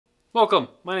Welcome,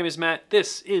 my name is Matt,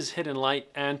 this is Hidden Light,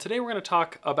 and today we're going to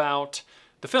talk about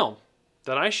the film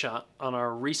that I shot on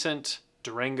our recent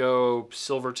Durango,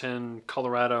 Silverton,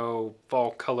 Colorado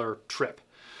fall color trip.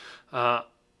 I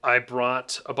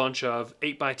brought a bunch of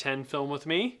 8x10 film with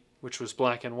me, which was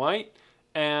black and white,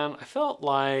 and I felt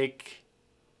like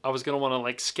I was going to want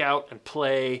to scout and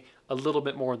play a little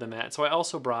bit more than that. So I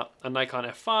also brought a Nikon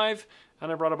F5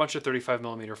 and I brought a bunch of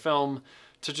 35mm film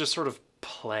to just sort of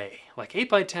play.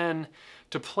 8x10,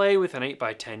 to play with an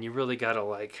 8x10, you really got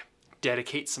to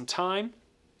dedicate some time.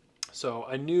 So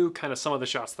I knew kind of some of the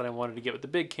shots that I wanted to get with the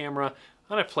big camera,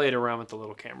 and I played around with the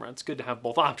little camera. It's good to have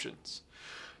both options.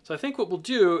 So I think what we'll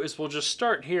do is we'll just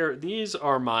start here. These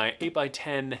are my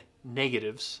 8x10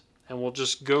 negatives, and we'll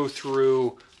just go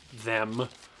through them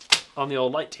on the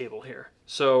old light table here.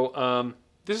 So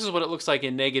this is what it looks like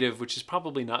in negative, which is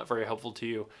probably not very helpful to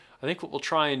you. I think what we'll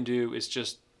try and do is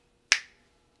just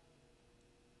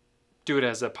do it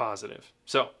as a positive.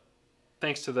 So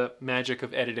thanks to the magic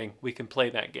of editing, we can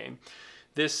play that game.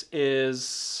 This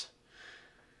is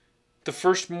the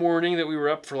first morning that we were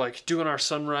up for doing our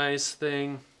sunrise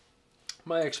thing.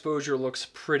 My exposure looks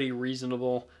pretty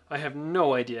reasonable. I have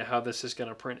no idea how this is going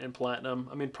to print in platinum.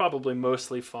 I mean, probably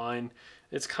mostly fine.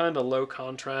 It's kind of low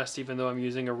contrast, even though I'm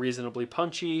using a reasonably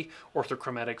punchy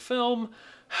orthochromatic film.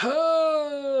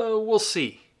 We'll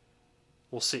see.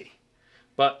 We'll see.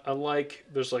 But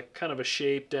there's kind of a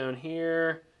shape down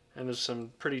here, and there's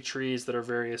some pretty trees that are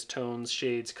various tones,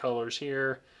 shades, colors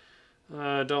here.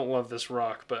 I don't love this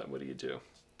rock, but what do you do?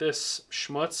 This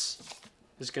schmutz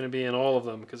is going to be in all of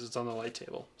them because it's on the light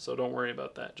table. So don't worry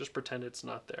about that. Just pretend it's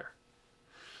not there.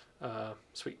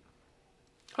 Sweet.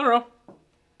 I don't know.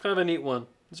 Kind of a neat one.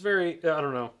 It's very, I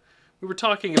don't know. We were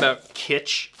talking about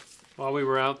kitsch while we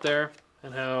were out there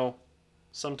and how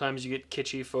sometimes you get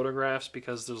kitschy photographs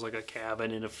because there's a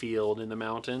cabin in a field in the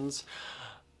mountains.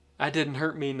 That didn't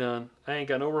hurt me none. I ain't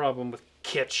got no problem with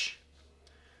kitsch.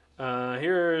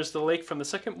 Here's the lake from the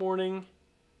second morning.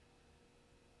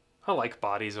 I like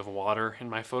bodies of water in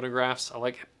my photographs. I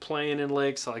like playing in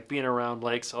lakes. I like being around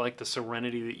lakes. I like the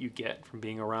serenity that you get from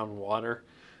being around water.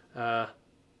 I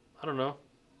don't know.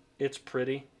 It's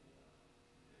pretty.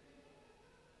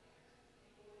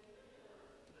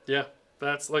 Yeah.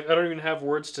 That's I don't even have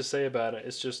words to say about it.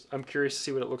 It's just, I'm curious to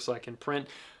see what it looks like in print.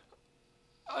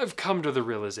 I've come to the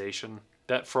realization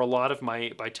that for a lot of my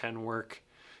 8x10 work,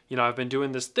 I've been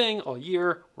doing this thing all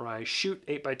year where I shoot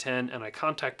 8x10 and I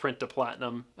contact print to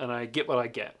platinum and I get what I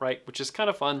get, right? Which is kind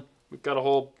of fun. We've got a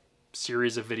whole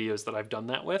series of videos that I've done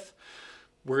that with.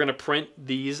 We're going to print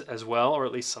these as well, or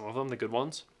at least some of them, the good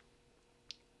ones.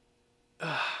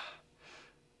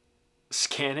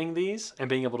 Scanning these and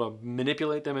being able to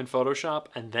manipulate them in Photoshop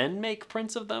and then make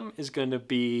prints of them is going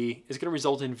to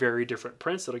result in very different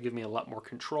prints. That'll give me a lot more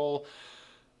control.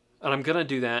 And I'm going to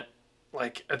do that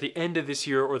at the end of this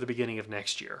year or the beginning of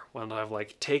next year when I've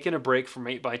taken a break from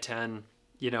 8x10.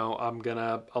 I'm going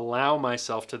to allow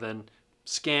myself to then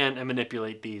scan and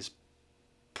manipulate these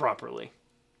properly.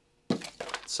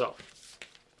 So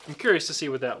I'm curious to see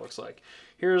what that looks like.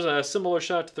 Here's a similar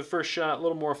shot to the first shot, a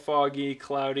little more foggy,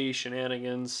 cloudy,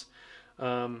 shenanigans.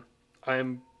 I'm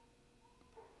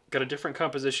got a different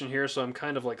composition here, so I'm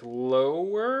kind of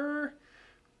lower,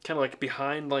 kind of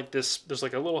behind this. There's a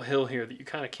little hill here that you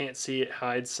kind of can't see. It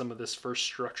hides some of this first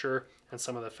structure and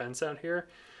some of the fence out here.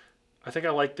 I think I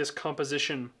like this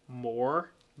composition more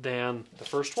than the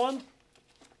first one,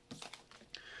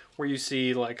 where you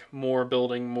see more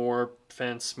building, more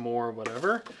fence, more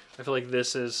whatever. I feel like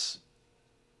this is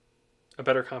a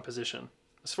better composition.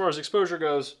 As far as exposure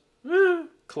goes,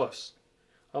 close.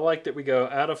 I like that we go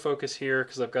out of focus here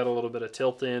because I've got a little bit of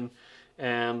tilt in,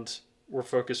 and we're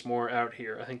focused more out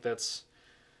here. I think that's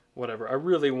whatever. I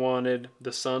really wanted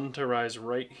the sun to rise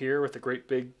right here with a great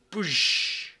big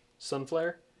boosh sun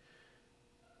flare,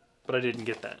 but I didn't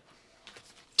get that.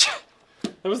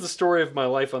 That was the story of my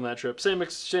life on that trip.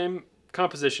 Same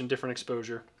composition, different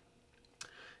exposure.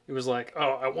 It was oh,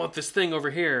 I want this thing over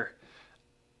here.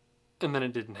 And then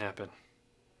it didn't happen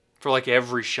for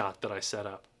every shot that I set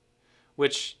up,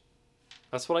 which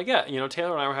that's what I get.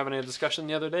 Taylor and I were having a discussion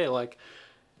the other day,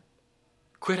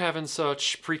 quit having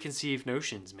such preconceived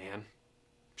notions, man.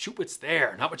 Shoot what's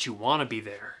there, not what you want to be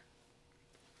there.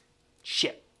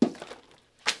 Shit.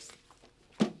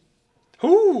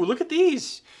 Ooh, look at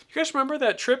these. You guys remember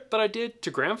that trip that I did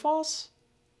to Grand Falls?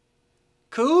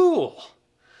 Cool.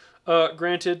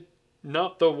 Granted,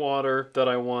 not the water that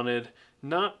I wanted.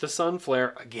 Not the sun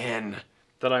flare, again,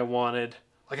 that I wanted.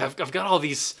 I've got all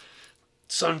these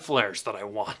sun flares that I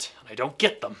want, and I don't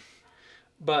get them.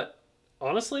 But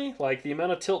honestly, like the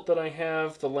amount of tilt that I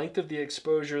have, the length of the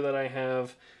exposure that I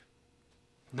have,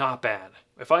 not bad.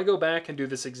 If I go back and do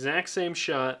this exact same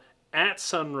shot at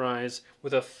sunrise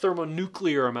with a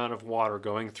thermonuclear amount of water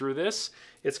going through this,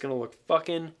 it's going to look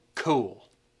fucking cool.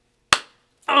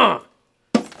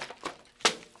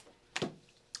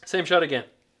 Same shot again,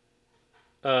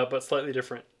 but slightly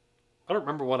different. I don't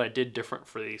remember what I did different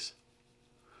for these.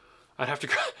 I'd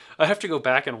have to go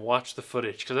back and watch the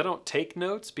footage because I don't take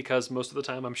notes because most of the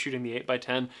time I'm shooting the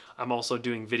 8x10. I'm also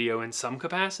doing video in some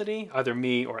capacity, either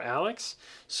me or Alex.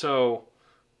 So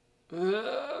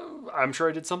I'm sure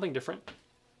I did something different.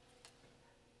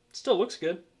 Still looks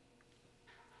good.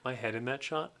 My head in that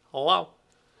shot. Hello.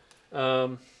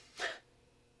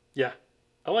 Yeah,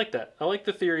 I like that. I like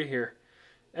the theory here.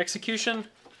 Execution,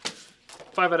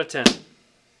 5 out of 10.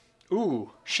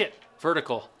 Ooh, shit,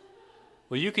 vertical.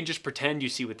 Well, you can just pretend you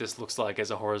see what this looks like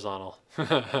as a horizontal.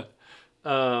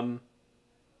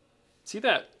 See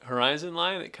that horizon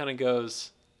line that kind of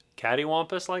goes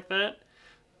cattywampus like that?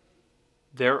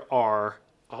 There are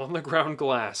on the ground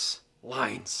glass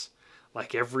lines,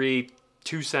 like every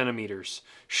 2 centimeters,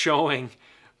 showing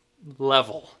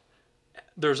level.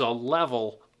 There's a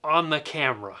level on the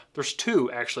camera. There's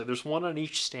 2, actually. There's 1 on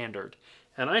each standard.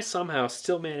 And I somehow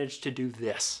still managed to do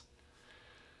this.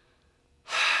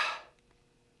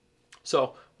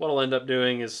 So what I'll end up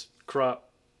doing is crop,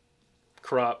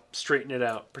 straighten it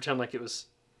out, pretend like it was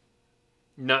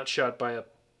not shot by a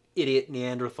idiot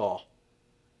Neanderthal.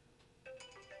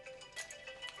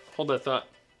 Hold that thought.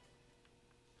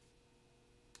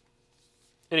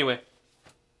 Anyway.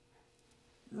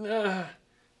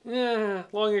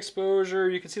 Long exposure.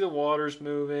 You can see the water's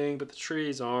moving, but the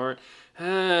trees aren't.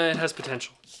 It has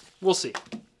potential. We'll see.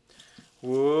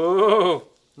 Whoa!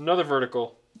 Another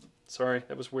vertical. Sorry,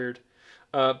 that was weird.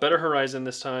 Better horizon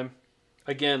this time.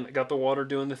 Again, I got the water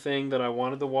doing the thing that I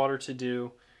wanted the water to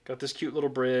do. Got this cute little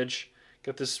bridge.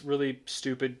 Got this really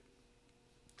stupid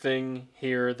thing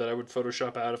here that I would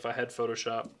Photoshop out if I had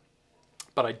Photoshop.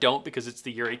 But I don't because it's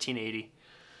the year 1880.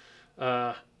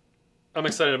 I'm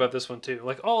excited about this one too.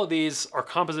 Like, all of these are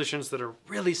compositions that are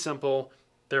really simple.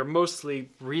 They're mostly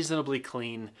reasonably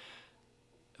clean.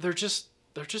 They're just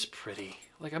pretty.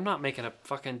 Like, I'm not making a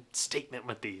fucking statement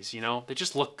with these, you know? They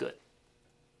just look good.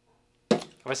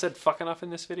 Have I said fuck enough in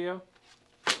this video?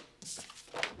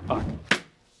 Fuck.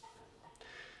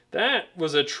 That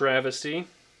was a travesty.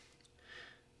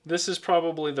 This is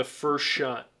probably the first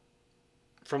shot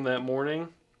from that morning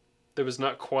that was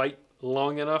not quite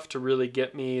long enough to really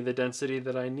get me the density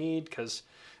that I need, because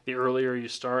the earlier you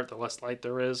start, the less light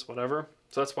there is, whatever.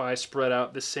 So that's why I spread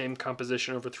out this same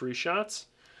composition over 3 shots.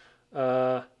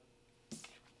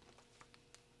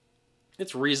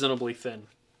 It's reasonably thin.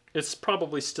 It's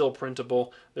probably still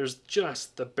printable. There's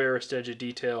just the barest edge of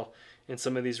detail in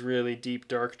some of these really deep,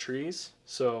 dark trees.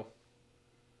 So,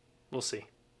 we'll see.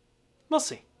 We'll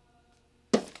see.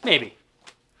 Maybe.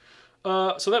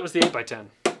 So that was the 8x10.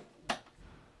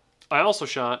 I also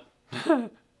shot a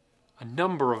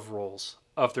number of rolls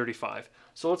of 35.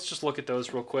 So let's just look at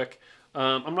those real quick.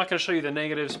 I'm not going to show you the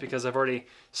negatives because I've already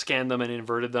scanned them and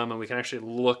inverted them, and we can actually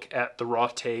look at the raw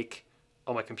take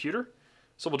on my computer.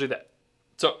 So we'll do that.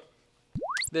 So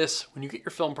this, when you get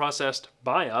your film processed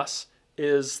by us,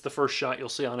 is the first shot you'll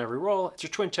see on every roll. It's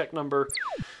your twin check number.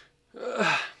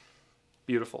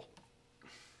 Beautiful.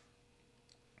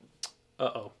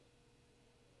 Uh-oh.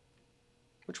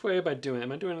 Which way am I doing?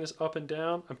 Am I doing this up and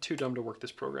down? I'm too dumb to work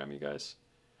this program, you guys.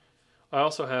 I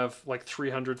also have like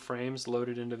 300 frames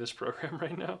loaded into this program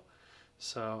right now.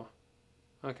 So,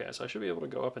 okay, so I should be able to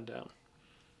go up and down.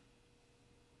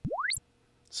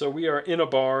 So we are in a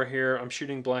bar here. I'm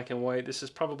shooting black and white. This is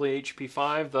probably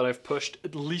HP5 that I've pushed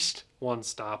at least 1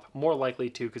 stop. More likely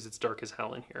 2 because it's dark as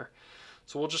hell in here.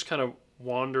 So we'll just kind of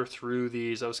wander through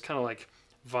these. I was kind of like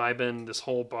vibing this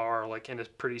whole bar like in a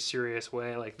pretty serious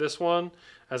way. Like this one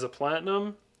as a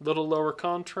platinum, little lower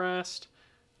contrast.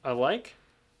 I like.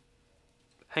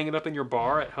 Hang it up in your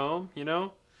bar at home, you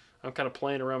know? I'm kind of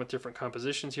playing around with different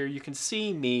compositions here. You can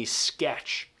see me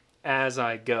sketch as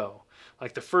I go.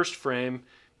 Like the first frame,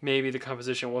 maybe the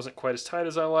composition wasn't quite as tight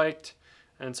as I liked,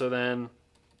 and so then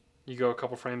you go a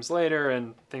couple frames later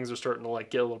and things are starting to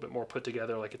like get a little bit more put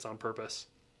together, like it's on purpose.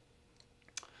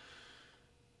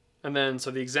 And then, so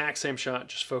the exact same shot,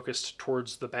 just focused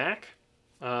towards the back.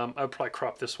 I would probably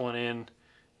crop this one in,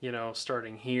 you know,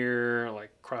 starting here,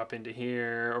 like crop into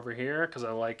here, over here, because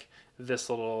I like this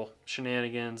little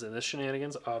shenanigans and this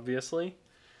shenanigans, obviously.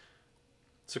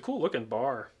 It's a cool looking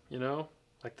bar, you know?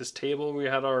 Like this table we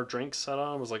had our drinks set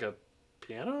on was like a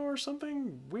piano or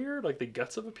something weird, like the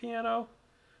guts of a piano.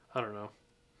 I don't know.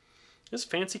 Just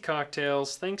fancy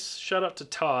cocktails. Thanks. Shout out to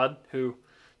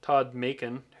Todd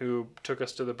Macon, who took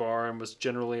us to the bar and was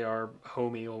generally our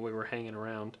homie while we were hanging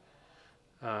around.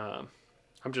 I'm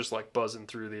just like buzzing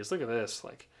through these. Look at this.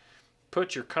 Like,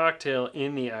 put your cocktail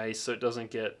in the ice so it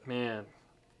doesn't get, man,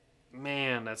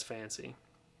 that's fancy.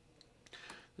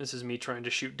 This is me trying to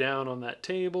shoot down on that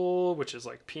table, which is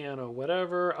like piano,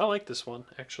 whatever. I like this one,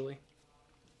 actually.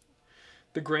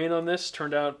 The grain on this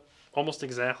turned out almost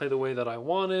exactly the way that I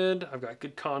wanted. I've got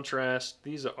good contrast.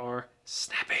 These are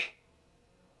snappy.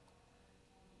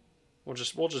 We'll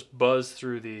just buzz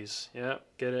through these. Yep,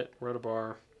 get it. We're at a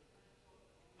bar.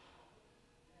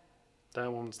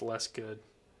 That one's less good.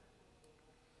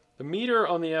 The meter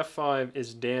on the F5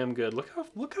 is damn good. Look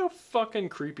how fucking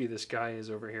creepy this guy is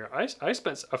over here. I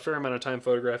spent a fair amount of time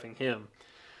photographing him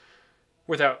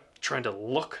without trying to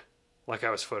look like I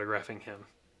was photographing him.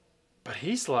 But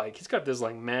he's got this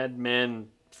like Mad Men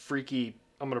freaky,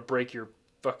 I'm gonna break your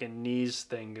fucking knees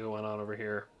thing going on over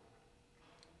here.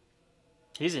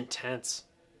 He's intense.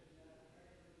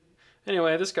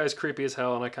 Anyway, this guy's creepy as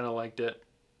hell and I kind of liked it.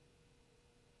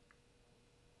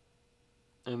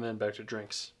 And then back to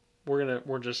drinks.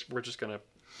 We're just gonna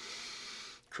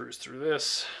cruise through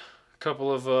this. A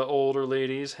couple of older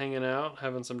ladies hanging out,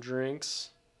 having some drinks.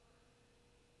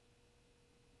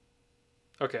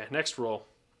 Okay, next roll.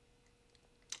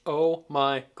 Oh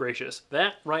my gracious.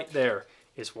 That right there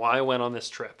is why I went on this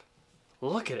trip.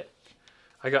 Look at it.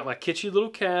 I got my kitschy little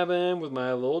cabin with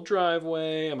my little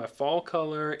driveway and my fall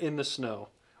color in the snow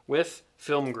with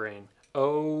film grain.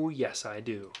 Oh yes, I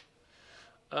do.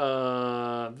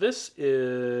 This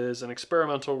is an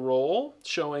experimental roll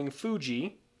showing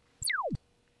Fuji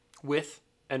with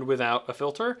and without a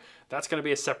filter. That's going to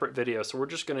be a separate video. So we're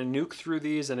just going to nuke through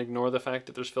these and ignore the fact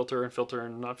that there's filter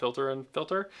and not filter and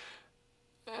filter.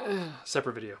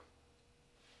 Separate video.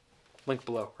 Link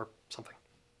below or something.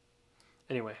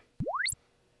 Anyway.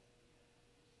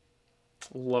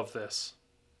 Love this.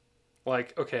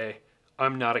 Like, okay,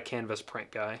 I'm not a canvas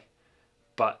print guy,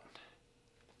 but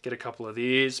get a couple of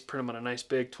these, print them on a nice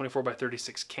big 24 by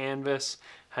 36 canvas,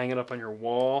 hang it up on your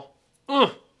wall.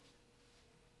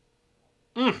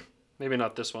 Maybe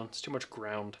not this one. It's too much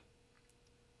ground.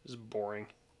 This is boring.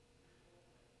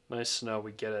 Nice snow,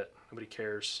 we get it. Nobody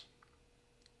cares.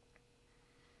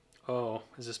 Oh,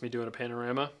 is this me doing a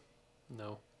panorama?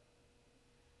 No.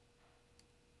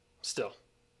 Still.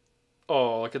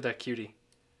 Oh, look at that cutie.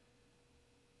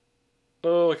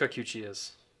 Oh, look how cute she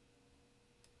is.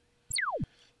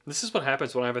 This is what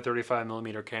happens when I have a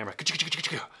 35mm camera.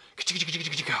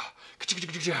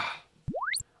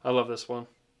 I love this one.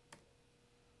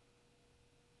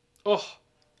 Oh,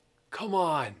 come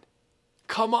on.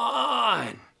 Come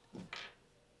on.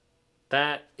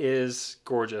 That is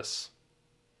gorgeous.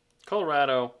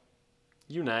 Colorado,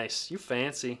 you nice. You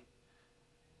fancy.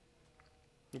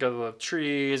 You got the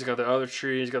trees, you got the other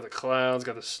trees, you got the clouds, you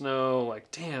got the snow. Like,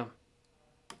 damn.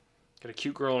 Got a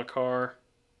cute girl in a car.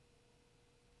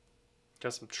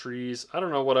 Got some trees. I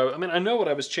don't know what I mean, I know what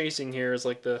I was chasing here is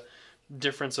like the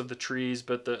difference of the trees,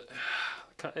 but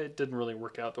it didn't really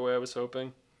work out the way I was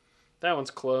hoping. That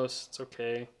one's close. It's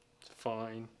okay. It's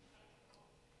fine.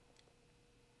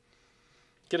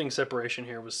 Getting separation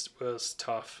here was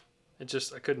tough.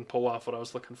 I couldn't pull off what I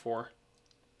was looking for.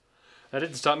 That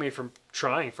didn't stop me from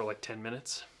trying for like 10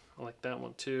 minutes. I like that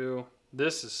one too.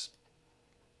 This is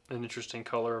an interesting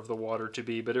color of the water to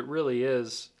be, but it really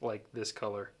is like this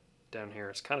color down here.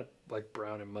 It's kind of like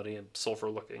brown and muddy and sulfur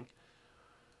looking.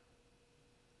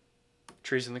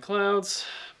 Trees in the clouds.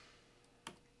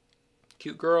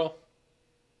 Cute girl.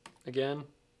 Again.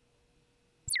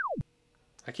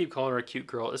 I keep calling her a cute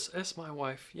girl. It's my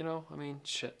wife, you know? I mean,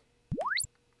 shit.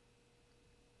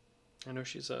 I know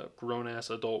she's a grown-ass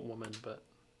adult woman, but...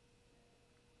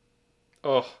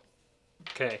 Oh.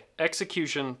 Okay.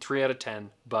 Execution, 3 out of 10.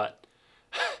 But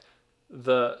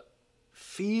the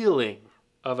feeling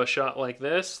of a shot like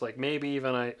this, like maybe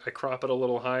even I crop it a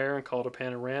little higher and call it a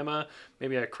panorama.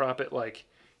 Maybe I crop it like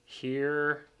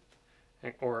here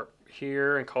or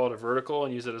here and call it a vertical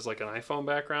and use it as like an iPhone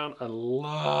background. I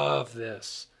love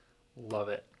this. Love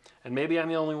it. And maybe I'm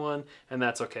the only one, and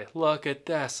that's okay. Look at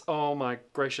this. Oh my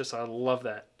gracious, I love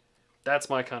that. That's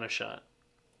my kind of shot.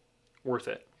 Worth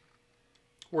it.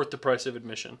 Worth the price of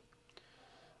admission.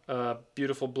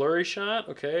 Beautiful blurry shot.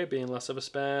 Okay, being less of a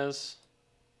spaz.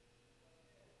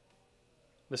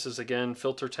 This is, again,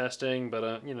 filter testing,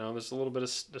 but, you know, there's a little bit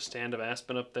of the stand of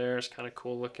aspen up there. It's kind of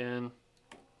cool looking.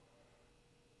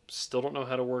 Still don't know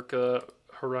how to work a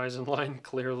horizon line,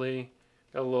 clearly.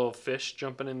 Got a little fish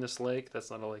jumping in this lake.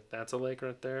 That's not a lake. That's a lake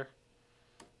right there.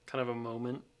 Kind of a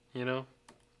moment, you know.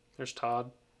 There's Todd.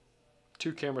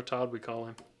 Two camera Todd, we call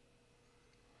him.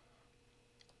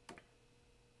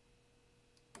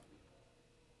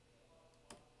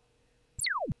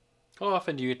 How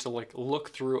often do you get to like look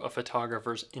through a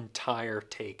photographer's entire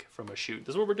take from a shoot?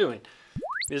 This is what we're doing.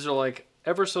 These are like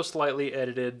ever so slightly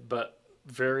edited, but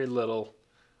very little.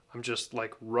 I'm just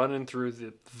like running through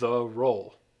the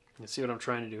roll. You see what I'm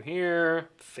trying to do here?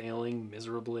 Failing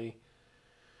miserably.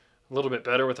 A little bit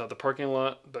better without the parking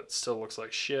lot, but still looks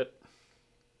like shit.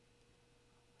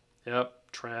 Yep,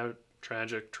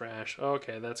 tragic, trash.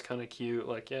 Okay, that's kind of cute.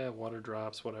 Like, yeah, water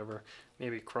drops, whatever.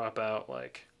 Maybe crop out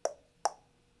like...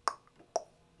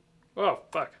 Oh,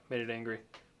 fuck. Made it angry.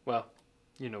 Well,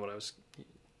 you know what I was...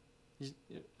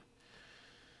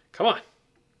 Come on.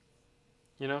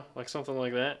 You know, like something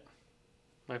like that.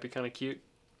 Might be kind of cute.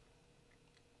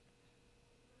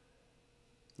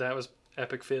 That was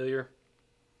epic failure.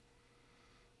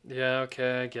 Yeah,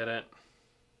 okay, I get it.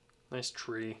 Nice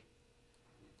tree.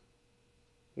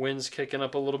 Wind's kicking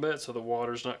up a little bit, so the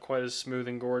water's not quite as smooth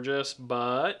and gorgeous,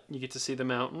 but you get to see the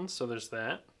mountains, so there's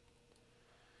that.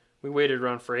 We waited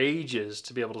around for ages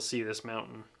to be able to see this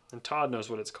mountain. And Todd knows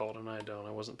what it's called, and I don't.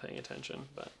 I wasn't paying attention,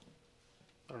 but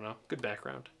I don't know. Good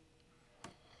background.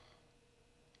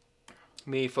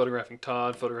 Me photographing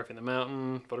Todd, photographing the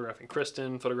mountain, photographing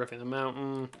Kristen, photographing the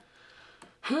mountain.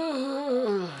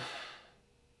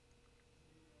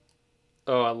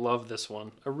 Oh, I love this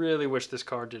one. I really wish this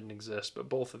car didn't exist, but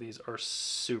both of these are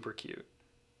super cute.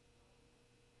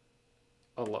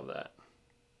 I love that.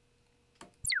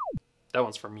 That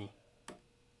one's for me.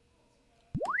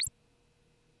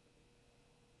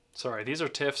 Sorry, these are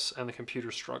TIFFs and the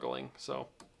computer's struggling, so.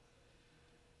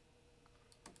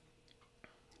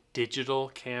 Digital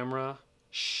camera.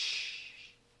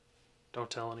 Shh. Don't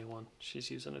tell anyone.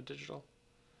 She's using a digital.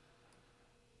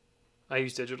 I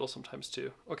use digital sometimes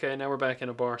too. Okay, now we're back in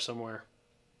a bar somewhere.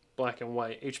 Black and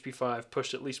white. HP5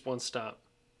 pushed at least one stop.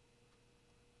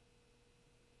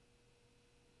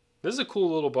 This is a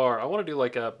cool little bar. I want to do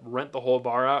like a rent the whole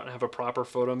bar out and have a proper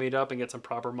photo meetup and get some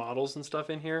proper models and stuff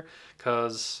in here.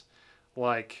 Cause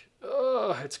like,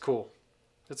 it's cool.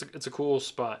 It's a cool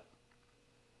spot.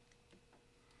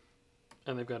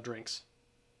 And they've got drinks.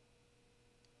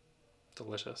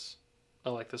 Delicious. I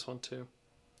like this one too.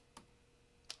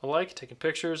 I like taking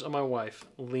pictures of my wife.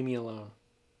 Leave me alone.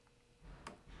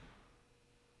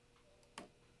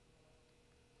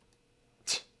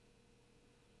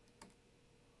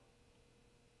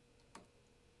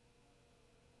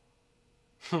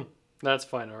 That's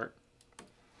fine art.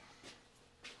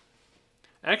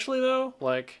 Actually though,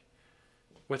 like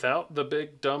without the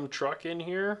big dumb truck in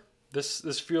here,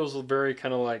 this feels very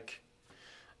kind of like,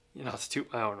 you know, it's too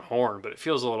my own horn, but it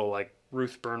feels a little like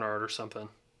Ruth Bernard or something.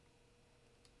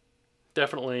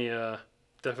 Definitely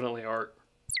art.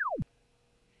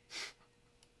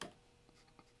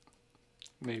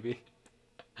 Maybe.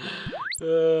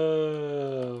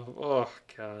 Oh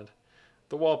God.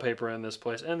 The wallpaper in this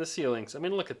place and the ceilings. I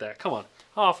mean, look at that. Come on.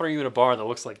 How often are you in a bar that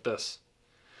looks like this?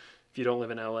 If you don't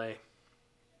live in LA.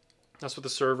 That's what the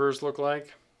servers look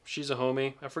like. She's a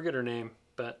homie. I forget her name,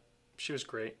 but she was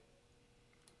great.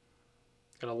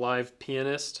 Got a live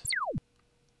pianist.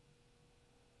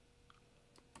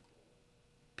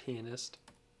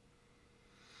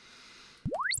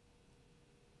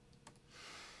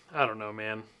 I don't know,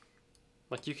 man.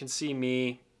 Like, you can see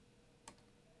me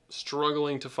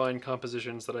struggling to find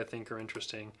compositions that I think are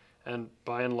interesting, and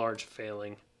by and large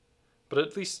failing, but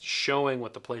at least showing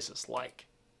what the place is like.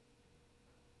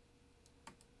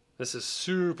 This is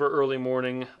super early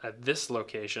morning at this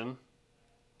location.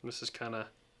 This is kind of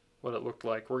what it looked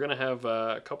like. We're going to have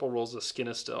a couple rolls of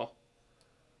Skinnistil.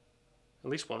 At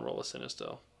least one roll of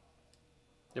Skinnistil.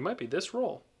 It might be this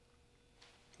roll.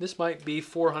 This might be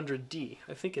 400D.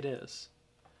 I think it is.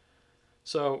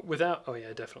 So without, oh yeah,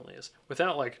 it definitely is.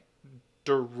 Without like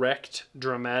direct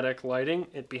dramatic lighting,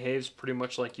 it behaves pretty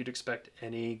much like you'd expect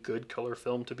any good color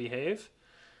film to behave.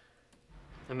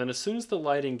 And then as soon as the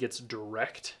lighting gets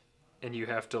direct and you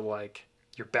have to like,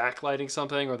 you're backlighting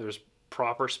something or there's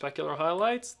proper specular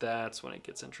highlights, that's when it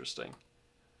gets interesting.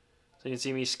 So you can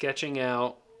see me sketching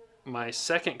out my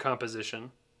second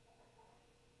composition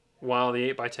while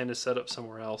the 8x10 is set up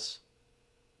somewhere else.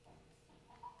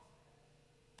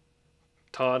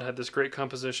 Todd had this great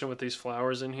composition with these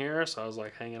flowers in here, so I was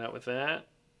like hanging out with that,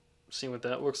 seeing what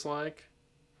that looks like.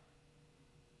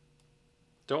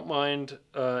 Don't mind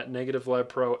Negative Live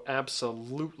Pro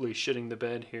absolutely shitting the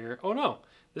bed here. Oh no,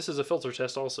 this is a filter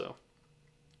test also.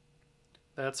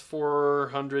 That's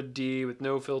 400D with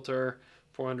no filter,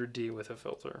 400D with a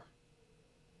filter.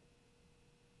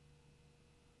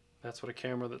 That's what a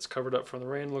camera that's covered up from the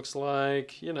rain looks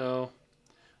like, you know.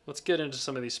 Let's get into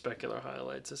some of these specular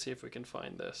highlights and see if we can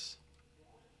find this.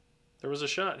 There was a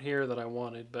shot here that I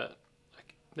wanted, but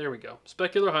there we go.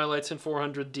 Specular highlights in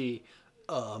 400D.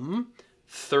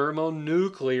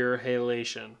 Thermonuclear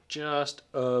halation. Just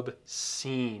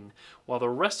obscene. While the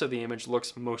rest of the image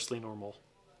looks mostly normal.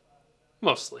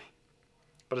 Mostly.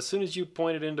 But as soon as you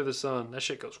point it into the sun, that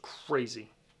shit goes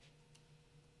crazy.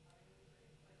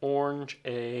 Orange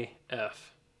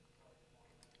AF.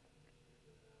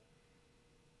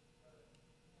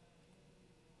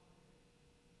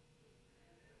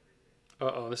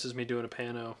 Uh-oh, this is me doing a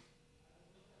pano.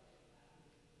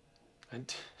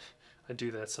 I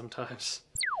do that sometimes.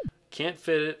 Can't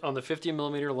fit it on the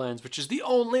 50mm lens, which is the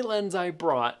only lens I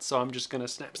brought, so I'm just going to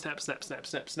snap, snap, snap, snap,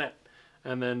 snap, snap,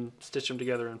 and then stitch them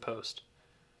together in post.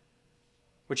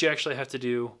 Which you actually have to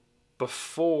do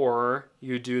before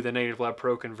you do the Negative Lab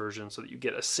Pro conversion, so that you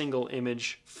get a single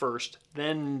image first,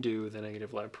 then do the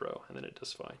Negative Lab Pro, and then it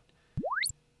does fine.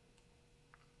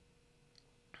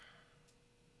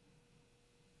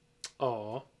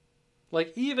 Aw.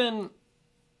 Like, even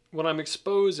when I'm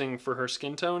exposing for her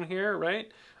skin tone here, right?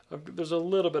 There's a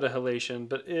little bit of halation,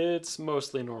 but it's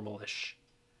mostly normal-ish.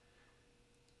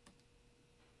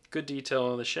 Good detail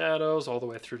on the shadows, all the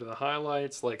way through to the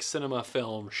highlights, like cinema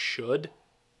film should.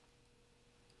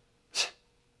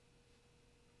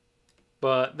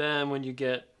 But then when you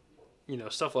get, you know,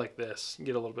 stuff like this, you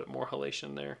get a little bit more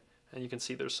halation there. And you can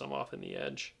see there's some off in the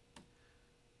edge.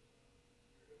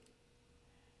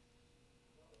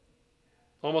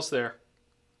 Almost there.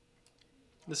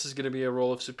 This is going to be a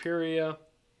roll of Superia.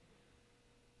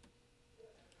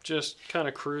 Just kind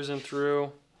of cruising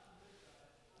through.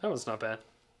 That one's not bad.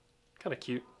 Kind of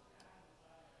cute.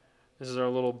 This is our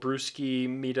little brewski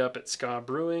meetup at Ska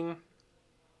Brewing.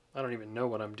 I don't even know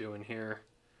what I'm doing here.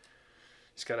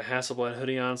 He's got a Hasselblad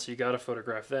hoodie on, so you got to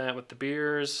photograph that with the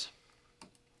beers.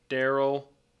 Darrell,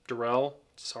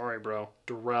 sorry bro,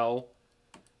 Darrell,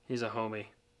 he's a homie.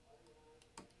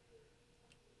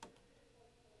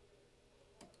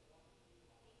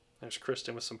 There's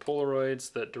Kristen with some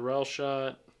Polaroids that Darrell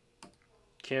shot.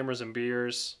 Cameras and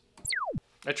beers.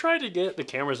 I tried to get the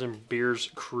Cameras and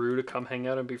Beers crew to come hang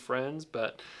out and be friends,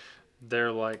 but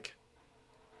they're like,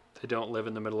 they don't live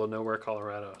in the middle of nowhere,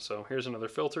 Colorado. So here's another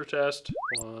filter test.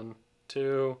 1,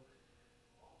 2.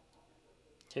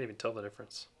 Can't even tell the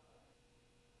difference.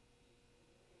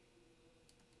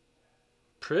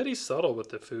 Pretty subtle with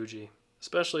the Fuji,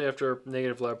 especially after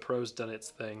Negative Lab Pro's done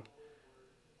its thing.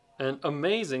 And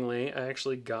amazingly, I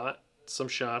actually got some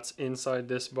shots inside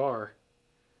this bar.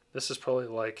 This is probably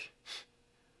like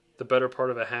the better part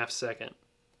of a half second.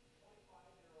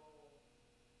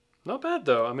 Not bad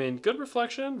though. I mean, good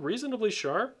reflection, reasonably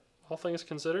sharp, all things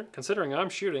considered. Considering I'm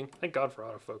shooting, thank God for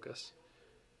autofocus.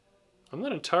 I'm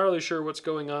not entirely sure what's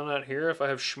going on out here, if I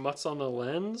have schmutz on the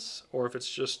lens, or if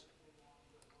it's just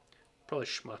probably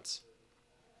schmutz.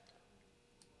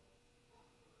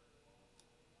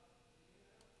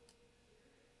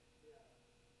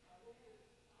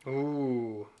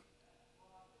 Ooh.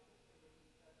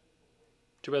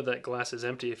 Too bad that glass is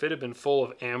empty. If it had been full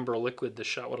of amber liquid, the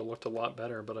shot would have looked a lot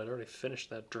better, but I'd already finished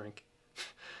that drink.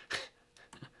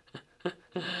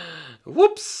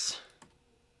 Whoops!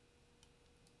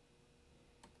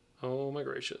 Oh my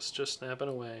gracious, just snapping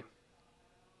away.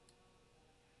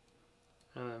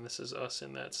 And then this is us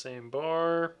in that same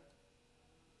bar,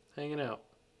 hanging out.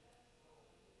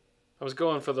 I was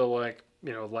going for the, like,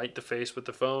 you know, light the face with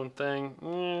the phone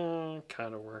thing.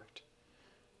 Kind of worked.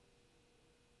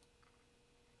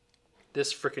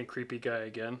 This freaking creepy guy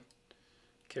again.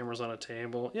 Camera's on a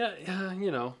table. Yeah, you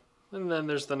know. And then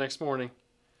there's the next morning.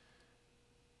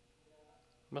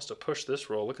 Must have pushed this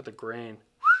roll. Look at the grain.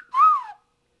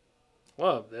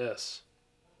 Love this.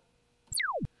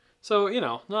 So, you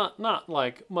know, not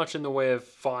like much in the way of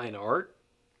fine art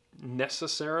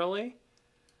necessarily,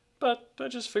 but I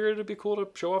just figured it'd be cool to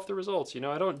show off the results. You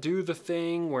know, I don't do the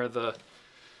thing where the,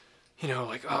 you know,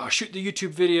 like, oh, shoot the YouTube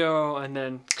video and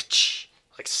then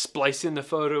like splice in the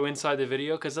photo inside the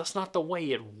video, because that's not the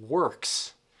way it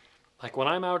works. Like when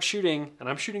I'm out shooting and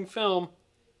I'm shooting film,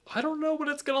 I don't know what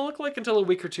it's going to look like until a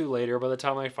week or two later, by the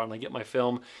time I finally get my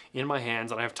film in my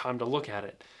hands and I have time to look at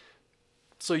it.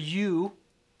 So you,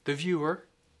 the viewer,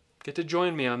 get to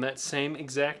join me on that same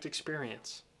exact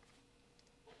experience.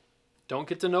 Don't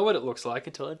get to know what it looks like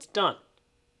until it's done.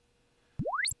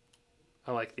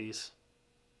 I like these.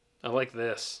 I like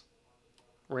this.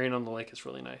 Rain on the Lake is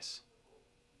really nice.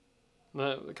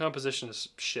 The composition is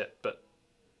shit, but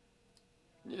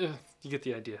yeah, you get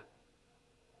the idea.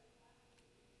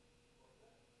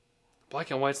 Black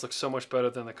and whites look so much better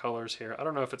than the colors here. I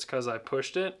don't know if it's because I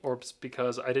pushed it or it's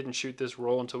because I didn't shoot this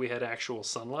roll until we had actual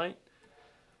sunlight.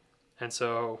 And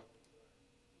so,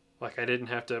 like, I didn't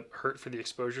have to hurt for the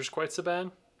exposures quite so bad.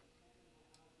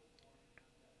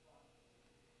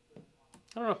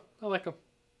 I don't know. I like them.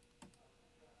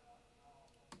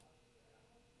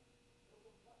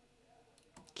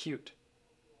 Cute.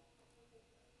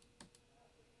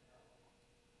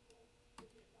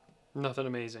 Nothing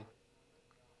amazing,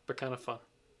 but kind of fun.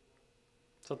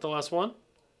 Is that the last one?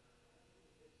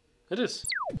 It is.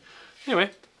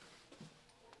 Anyway,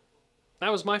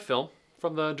 that was my film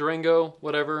from the Durango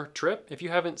whatever trip. If you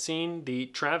haven't seen the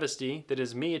travesty that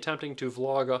is me attempting to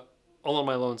vlog all on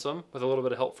my lonesome with a little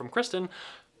bit of help from Kristen,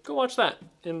 go watch that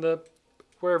in the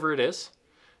wherever it is,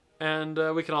 and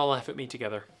we can all laugh at me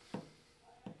together.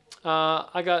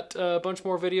 I got a bunch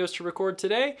more videos to record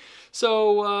today,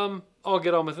 so I'll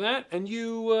get on with that, and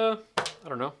you, I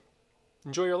don't know,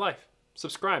 enjoy your life.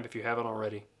 Subscribe if you haven't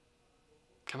already.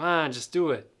 Come on, just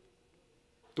do it.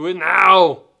 Do it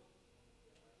now!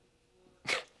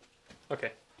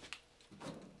 Okay.